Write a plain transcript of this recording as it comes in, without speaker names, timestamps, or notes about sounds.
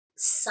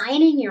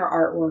Signing your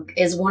artwork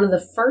is one of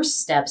the first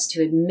steps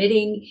to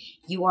admitting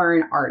you are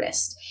an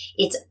artist.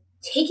 It's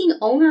taking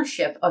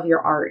ownership of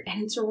your art,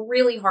 and it's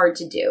really hard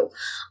to do.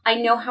 I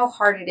know how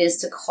hard it is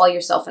to call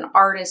yourself an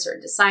artist or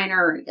a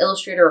designer or an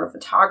illustrator or a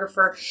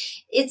photographer.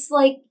 It's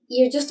like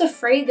you're just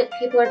afraid that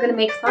people are going to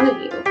make fun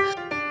of you.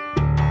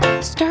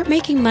 Start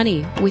making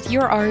money with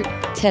your art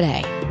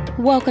today.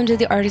 Welcome to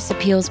the Artist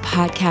Appeals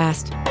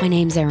Podcast. My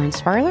name's Erin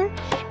Sparler,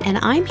 and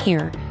I'm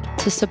here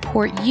to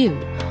support you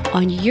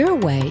on your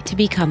way to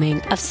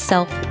becoming a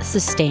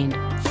self-sustained,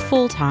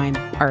 full-time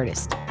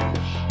artist.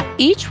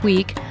 Each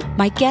week,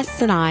 my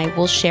guests and I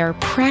will share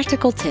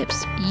practical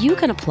tips you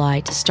can apply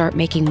to start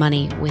making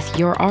money with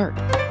your art.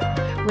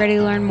 Ready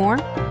to learn more?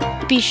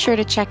 Be sure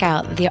to check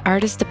out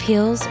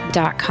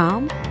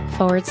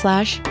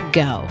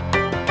theartistappeals.com/go.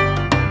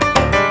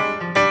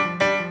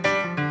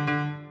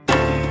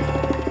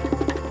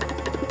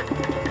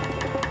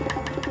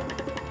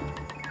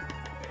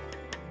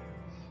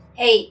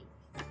 Hey,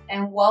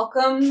 and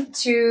welcome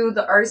to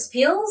the Artist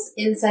Appeals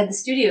Inside the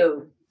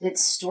Studio.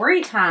 It's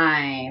story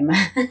time.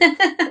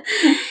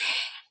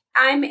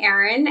 I'm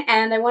Erin,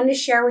 and I wanted to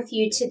share with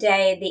you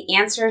today the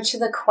answer to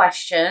the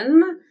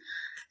question,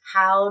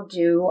 how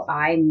do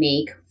I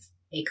make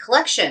a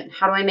collection?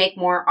 How do I make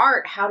more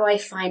art? How do I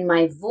find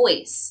my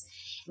voice?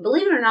 And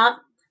believe it or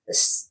not, the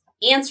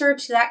answer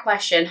to that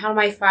question, how do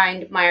I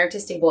find my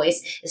artistic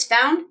voice, is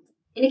found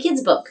in a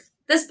kid's book.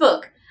 This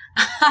book.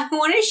 I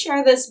want to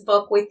share this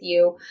book with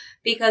you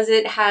because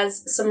it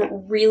has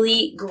some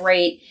really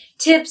great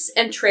tips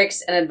and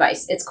tricks and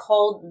advice. It's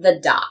called The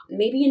Dot.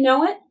 Maybe you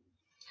know it.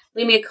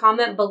 Leave me a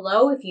comment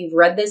below if you've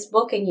read this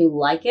book and you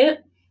like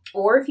it,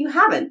 or if you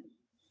haven't.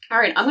 All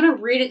right, I'm going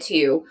to read it to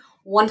you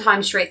one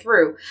time straight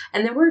through,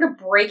 and then we're going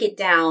to break it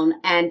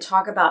down and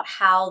talk about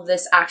how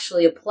this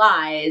actually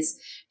applies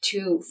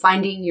to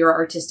finding your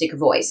artistic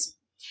voice.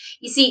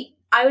 You see,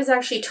 I was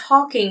actually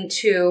talking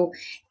to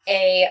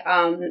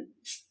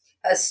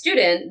a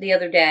student the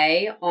other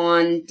day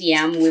on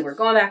DM. We were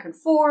going back and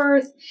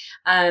forth.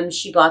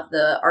 She bought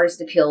the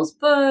Artist Appeals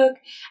book,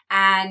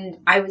 and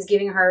I was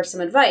giving her some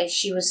advice.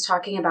 She was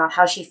talking about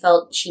how she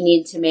felt she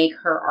needed to make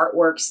her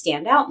artwork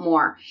stand out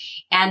more.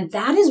 And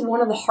that is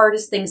one of the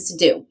hardest things to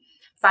do,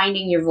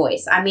 finding your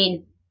voice. I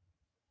mean,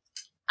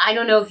 I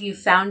don't know if you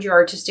found your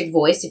artistic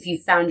voice, if you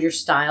found your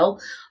style,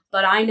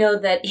 but I know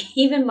that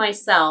even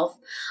myself,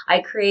 I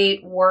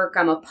create work,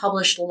 I'm a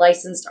published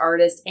licensed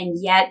artist,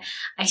 and yet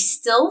I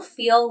still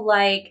feel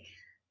like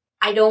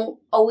I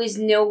don't always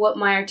know what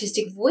my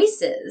artistic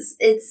voice is.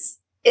 It's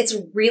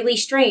really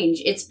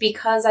strange. It's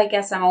because I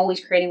guess I'm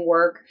always creating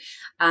work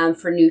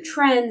for new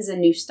trends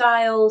and new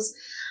styles.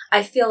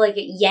 I feel like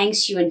it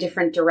yanks you in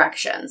different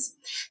directions.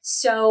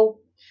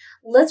 So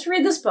let's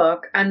read this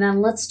book, and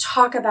then let's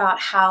talk about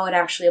how it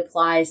actually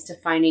applies to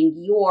finding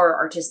your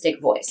artistic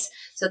voice.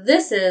 So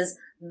this is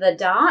The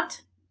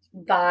Dot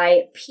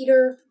by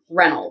Peter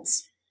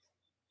Reynolds.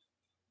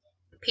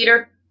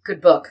 Peter, good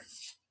book.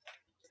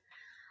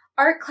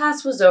 Art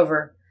class was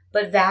over,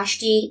 but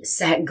Vashti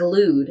sat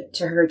glued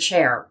to her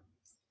chair.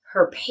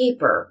 Her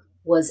paper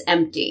was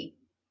empty.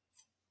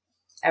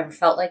 Ever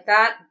felt like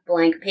that?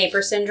 Blank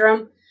paper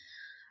syndrome?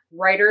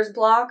 Writer's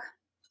block?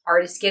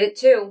 Artists get it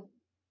too.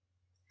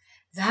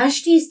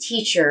 Vashti's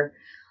teacher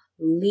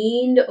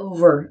leaned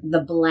over the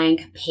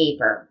blank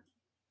paper.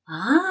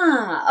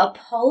 Ah, a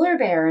polar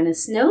bear in a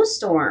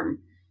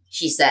snowstorm,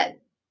 she said.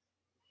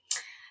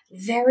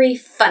 Very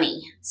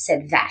funny,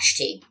 said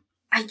Vashti.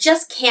 I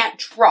just can't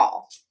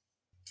draw.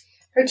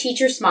 Her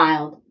teacher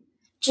smiled.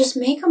 Just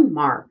make a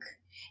mark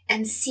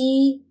and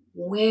see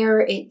where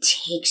it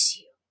takes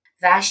you.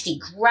 Vashti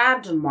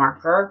grabbed a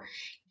marker,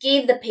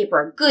 gave the paper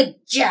a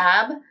good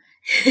job,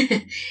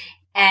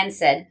 and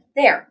said,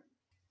 there.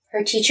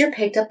 Her teacher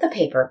picked up the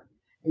paper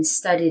and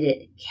studied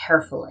it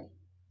carefully.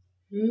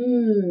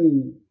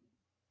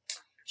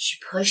 She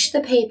pushed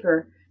the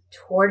paper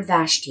toward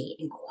Vashti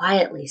and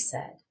quietly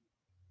said,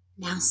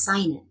 now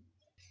sign it.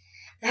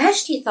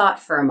 Vashti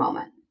thought for a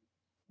moment.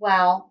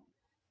 Well,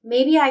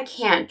 maybe I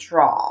can't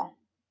draw,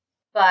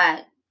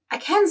 but I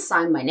can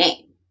sign my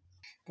name.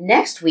 The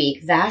next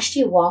week,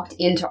 Vashti walked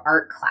into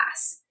art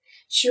class.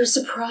 She was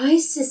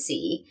surprised to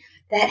see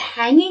that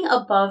hanging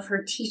above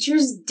her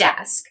teacher's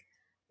desk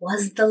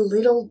was the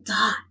little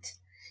dot.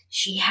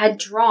 She had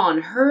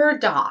drawn her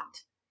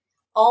dot,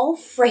 all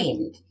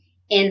framed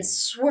in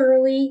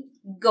swirly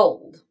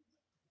gold.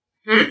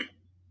 I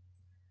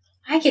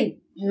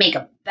can make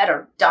a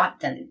better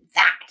dot than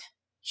that,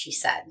 she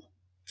said.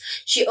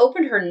 She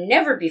opened her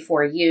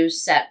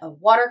never-before-used set of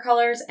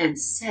watercolors and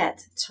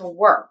set to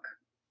work.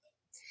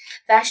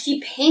 Vashti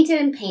painted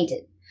and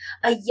painted.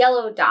 A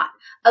yellow dot,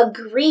 a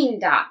green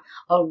dot,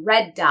 a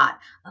red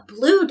dot, a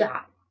blue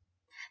dot.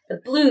 The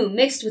blue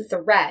mixed with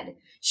the red,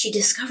 she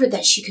discovered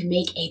that she could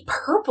make a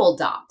purple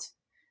dot.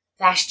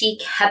 Vashti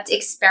kept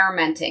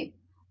experimenting.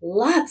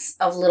 Lots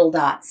of little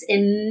dots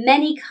in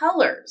many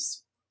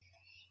colors.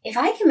 If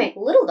I can make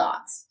little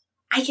dots,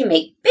 I can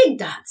make big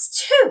dots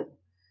too.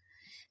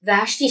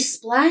 Vashti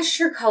splashed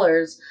her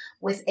colors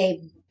with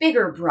a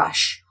bigger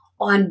brush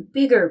on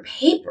bigger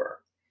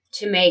paper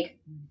to make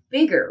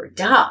bigger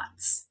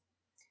dots.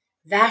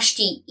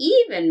 Vashti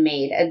even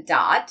made a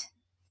dot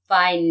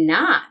by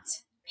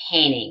not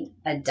painting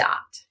a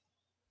dot.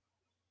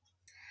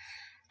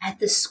 At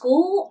the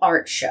school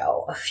art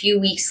show a few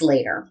weeks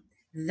later,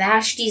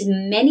 Vashti's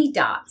many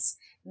dots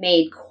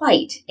made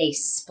quite a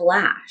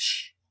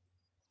splash.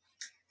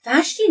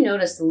 Vashti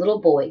noticed the little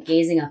boy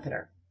gazing up at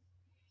her.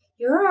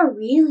 "You're a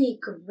really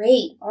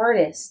great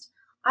artist.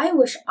 I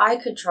wish I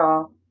could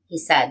draw," he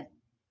said.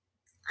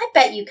 "I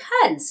bet you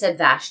can," said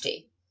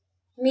Vashti.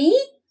 "Me?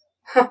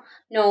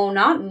 No,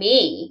 not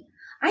me.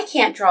 I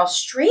can't draw a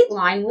straight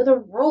line with a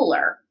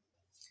ruler."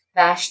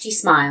 Vashti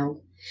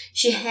smiled.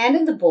 She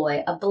handed the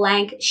boy a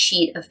blank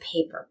sheet of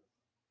paper.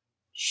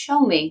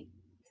 "Show me."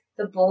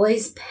 The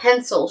boy's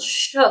pencil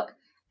shook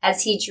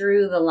as he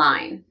drew the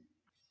line.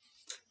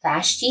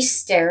 Vashti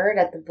stared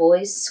at the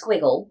boy's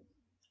squiggle,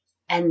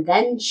 and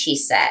then she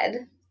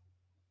said,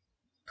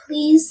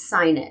 "Please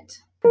sign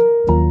it."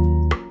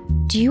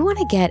 Do you want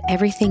to get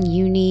everything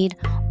you need,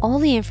 all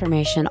the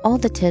information, all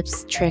the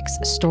tips, tricks,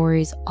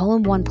 stories, all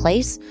in one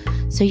place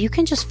so you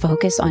can just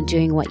focus on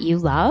doing what you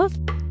love,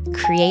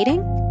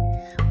 creating?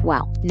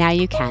 Well, now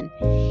you can.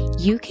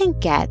 You can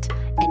get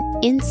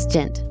an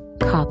instant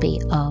copy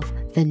of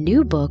the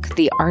new book,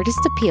 The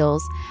Artist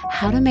Appeals: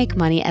 How to Make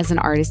Money as an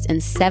Artist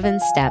in 7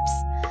 Steps.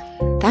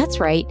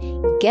 That's right.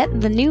 Get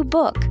the new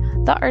book,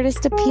 The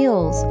Artist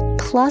Appeals,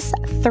 plus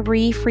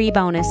 3 free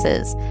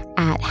bonuses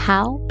at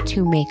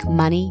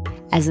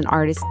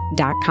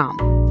howtomakemoneyasAnartist.com.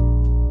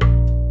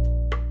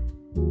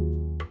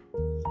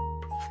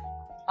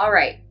 All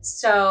right,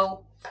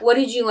 so what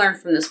did you learn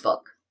from this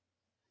book?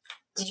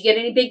 Did you get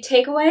any big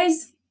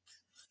takeaways?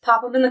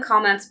 Pop them in the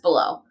comments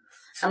below,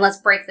 and let's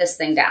break this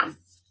thing down.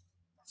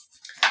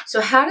 So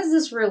how does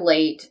this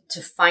relate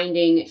to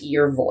finding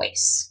your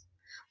voice?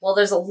 Well,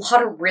 there's a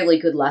lot of really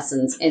good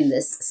lessons in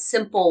this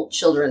simple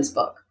children's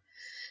book.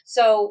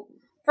 So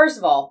first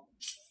of all,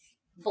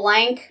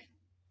 blank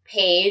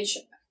page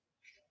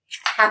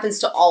happens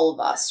to all of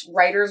us.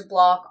 Writer's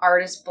block,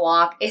 artist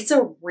block, it's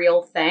a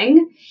real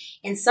thing.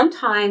 And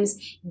sometimes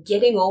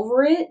getting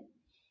over it,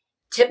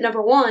 tip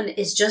number 1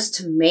 is just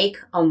to make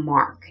a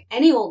mark.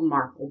 Any old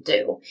mark will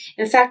do.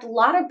 In fact, a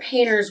lot of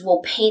painters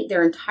will paint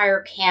their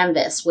entire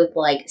canvas with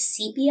like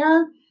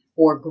sepia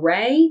or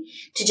gray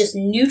to just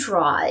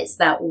neutralize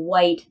that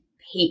white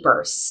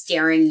paper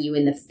staring you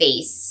in the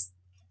face,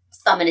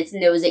 thumbing its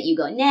nose at you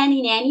going,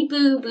 "Nanny, nanny,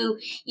 boo, boo,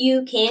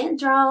 you can't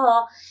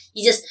draw."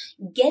 You just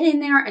get in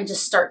there and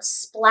just start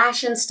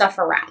splashing stuff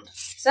around.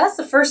 So that's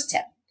the first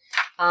tip.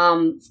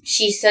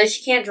 She says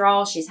she can't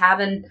draw. She's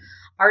having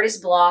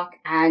artist block,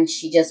 and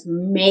she just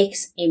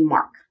makes a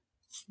mark.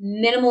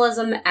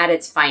 Minimalism at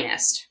its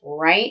finest,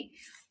 right?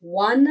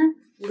 One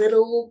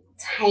little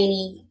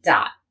tiny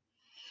dot.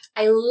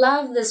 I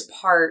love this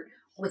part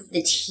with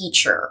the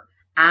teacher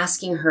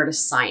asking her to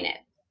sign it.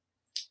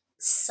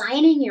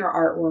 Signing your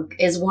artwork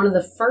is one of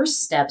the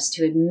first steps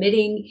to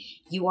admitting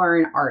you are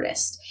an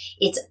artist.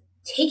 It's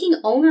taking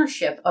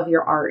ownership of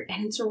your art,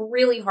 and it's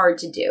really hard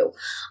to do.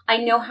 I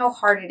know how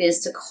hard it is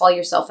to call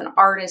yourself an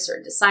artist or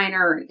a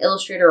designer or an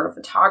illustrator or a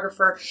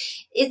photographer.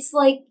 It's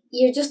like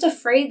you're just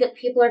afraid that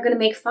people are going to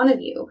make fun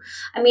of you.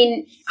 I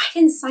mean, I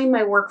didn't sign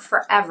my work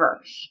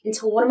forever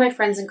until one of my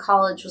friends in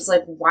college was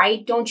like, "Why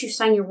don't you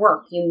sign your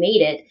work? You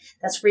made it.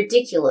 That's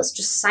ridiculous.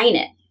 Just sign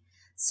it."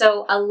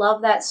 So I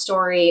love that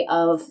story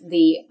of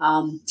the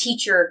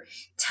teacher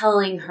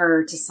telling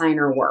her to sign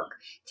her work.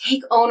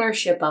 Take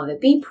ownership of it.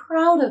 Be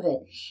proud of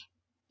it.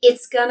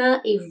 It's going to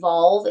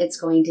evolve. It's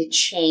going to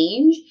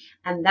change.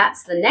 And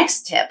that's the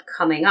next tip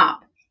coming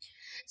up.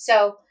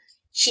 So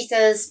she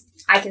says,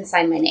 "I can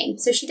sign my name."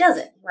 So she does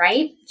it,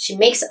 right? She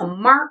makes a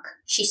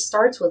mark. She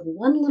starts with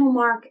one little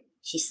mark.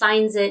 She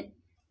signs it.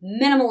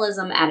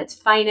 Minimalism at its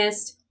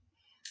finest.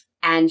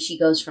 And she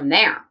goes from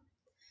there.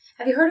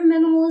 Have you heard of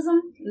minimalism?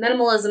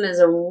 Minimalism is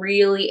a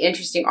really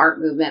interesting art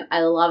movement.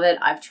 I love it.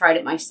 I've tried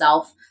it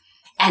myself.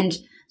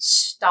 And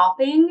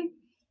stopping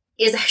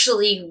is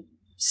actually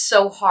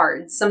so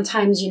hard.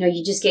 Sometimes,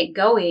 you just get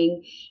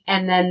going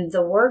and then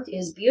the work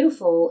is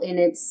beautiful in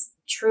its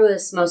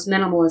truest, most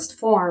minimalist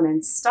form,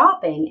 and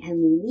stopping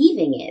and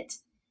leaving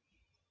it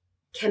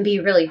can be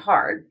really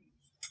hard.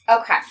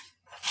 Okay.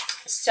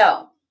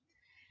 So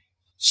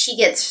she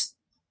gets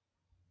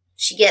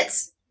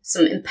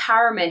some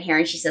empowerment here,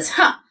 and she says,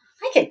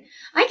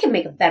 I can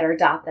make a better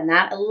dot than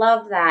that. I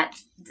love that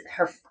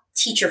her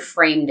teacher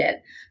framed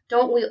it.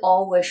 Don't we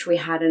all wish we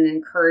had an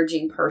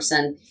encouraging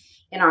person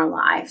in our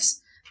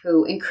lives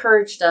who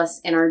encouraged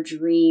us in our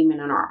dream and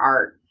in our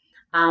art?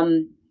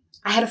 I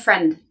had a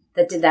friend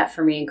that did that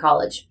for me in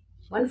college.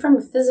 Went from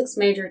a physics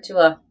major to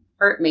a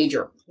art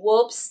major.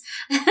 Whoops.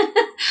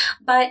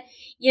 But,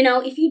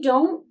 if you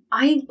don't,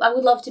 I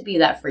would love to be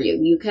that for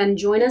you. You can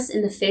join us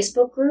in the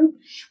Facebook group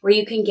where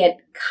you can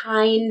get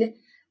kind,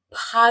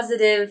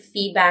 positive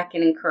feedback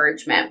and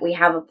encouragement. We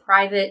have a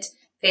private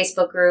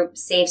Facebook group,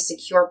 safe,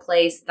 secure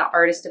place, The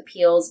Artist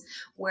Appeals,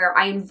 where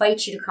I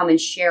invite you to come and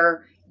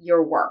share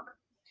your work.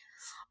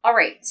 All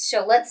right,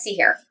 so let's see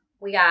here.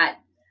 we got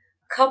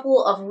a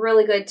couple of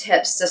really good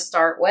tips to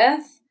start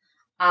with.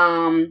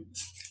 And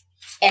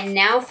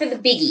now for the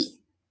biggie.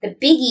 The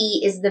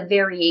biggie is the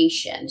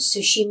variation.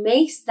 So she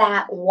makes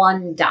that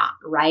one dot,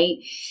 right?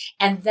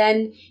 And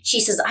then she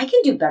says, I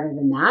can do better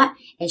than that.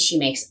 And she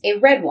makes a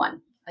red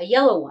one, a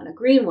yellow one, a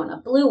green one, a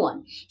blue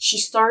one. She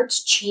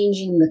starts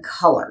changing the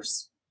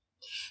colors.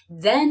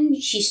 Then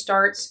she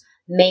starts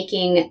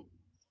making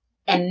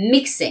and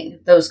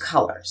mixing those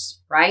colors,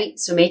 right?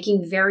 So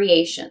making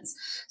variations.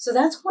 So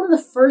that's one of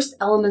the first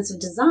elements of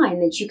design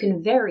that you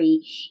can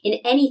vary in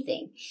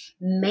anything.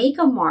 Make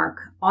a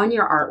mark on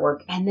your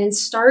artwork and then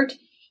start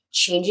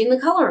changing the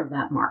color of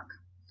that mark.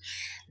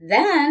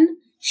 Then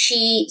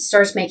she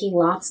starts making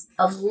lots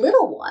of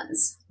little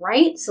ones,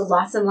 right? So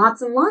lots and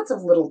lots and lots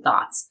of little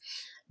dots.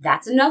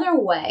 That's another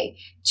way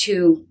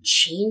to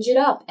change it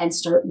up and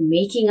start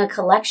making a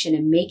collection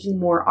and making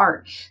more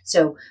art.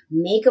 So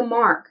make a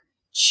mark,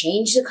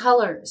 change the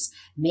colors,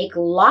 make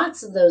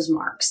lots of those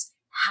marks.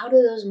 How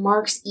do those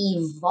marks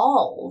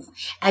evolve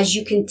as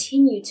you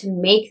continue to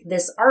make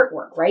this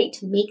artwork, right?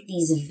 To make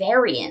these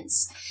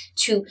variants,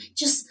 to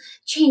just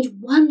change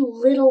one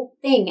little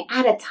thing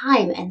at a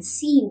time and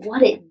see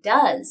what it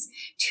does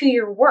to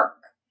your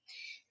work.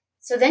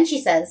 So then she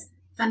says,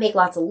 if I make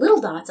lots of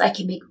little dots, I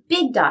can make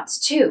big dots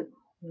too.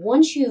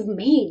 Once you've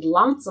made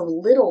lots of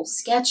little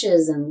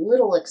sketches and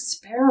little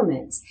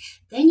experiments,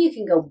 then you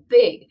can go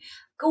big.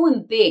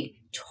 Going big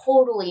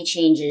totally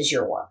changes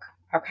your work,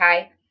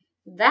 okay?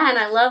 Then,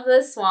 I love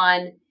this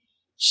one,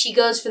 she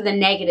goes for the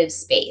negative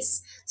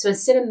space. So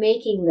instead of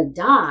making the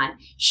dot,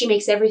 she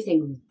makes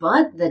everything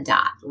but the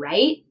dot,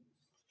 right?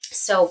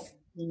 So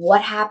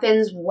what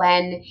happens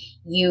when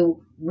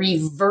you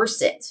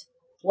reverse it?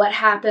 What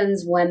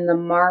happens when the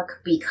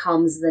mark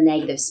becomes the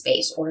negative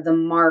space or the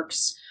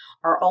marks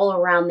are all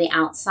around the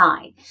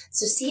outside?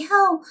 So see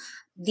how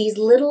these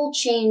little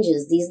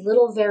changes, these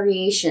little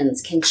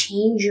variations can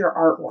change your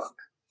artwork.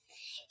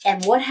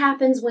 And what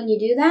happens when you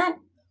do that?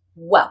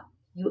 Well,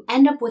 you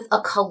end up with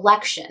a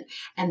collection.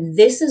 And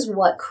this is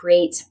what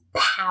creates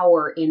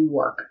power in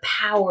work,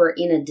 power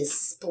in a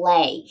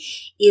display,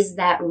 is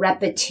that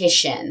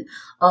repetition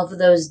of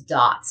those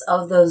dots,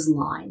 of those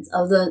lines,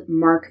 of the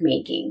mark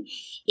making.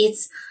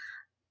 It's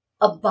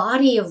a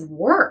body of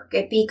work.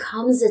 It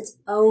becomes its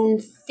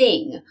own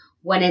thing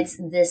when it's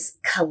this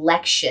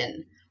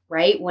collection,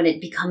 right? When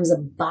it becomes a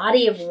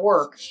body of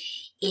work,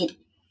 it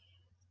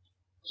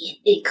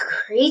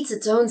creates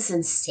its own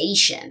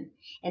sensation.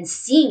 And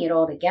seeing it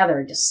all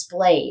together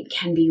displayed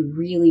can be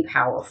really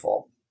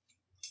powerful.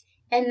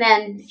 And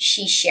then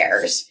she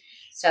shares.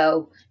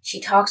 So she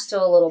talks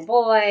to a little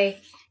boy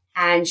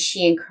and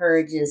she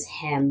encourages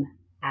him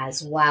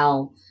as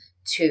well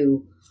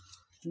to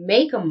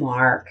make a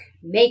mark,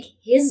 make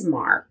his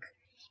mark.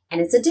 And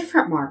it's a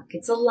different mark.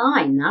 It's a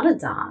line, not a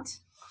dot.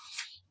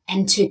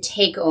 And to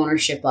take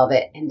ownership of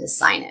it and to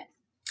sign it.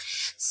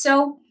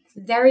 So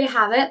there you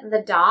have it,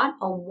 the dot,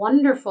 a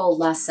wonderful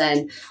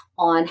lesson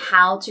on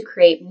how to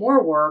create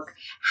more work,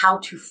 how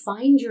to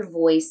find your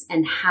voice,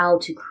 and how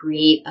to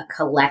create a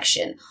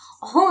collection.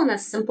 All in a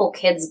simple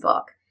kid's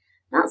book.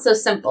 Not so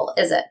simple,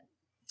 is it?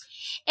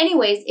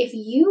 Anyways, if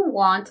you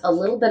want a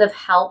little bit of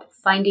help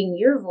finding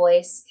your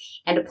voice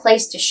and a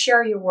place to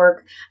share your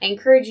work, I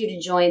encourage you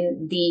to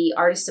join the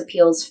Artist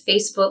Appeals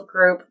Facebook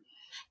group.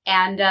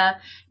 And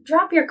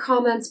drop your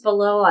comments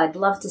below. I'd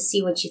love to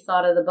see what you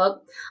thought of the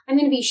book. I'm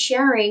going to be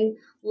sharing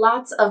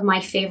lots of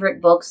my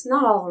favorite books.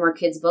 Not all of them are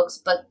kids' books,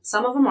 but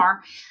some of them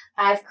are.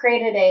 I've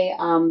created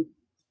a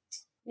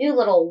new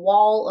little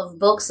wall of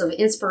books, of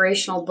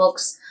inspirational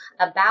books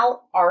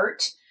about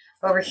art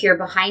over here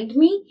behind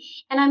me.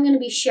 And I'm going to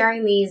be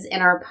sharing these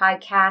in our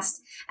podcast,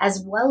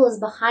 as well as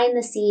behind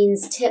the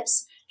scenes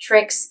tips,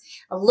 tricks,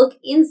 a look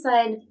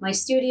inside my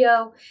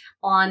studio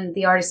on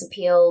the Artist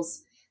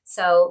Appeals.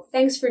 So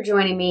thanks for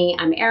joining me.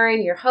 I'm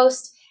Erin, your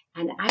host,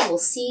 and I will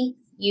see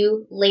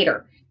you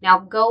later. Now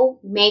go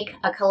make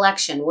a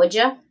collection, would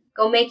you?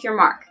 Go make your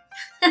mark.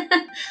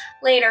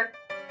 Later.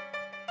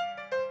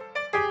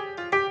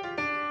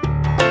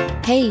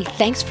 Hey,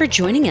 thanks for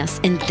joining us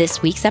in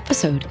this week's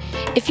episode.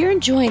 If you're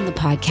enjoying the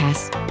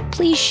podcast,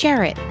 please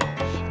share it.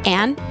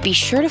 And be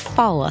sure to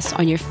follow us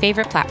on your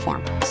favorite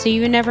platform so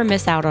you never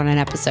miss out on an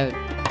episode.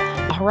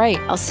 All right,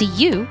 I'll see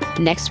you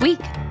next week.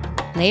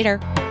 Later.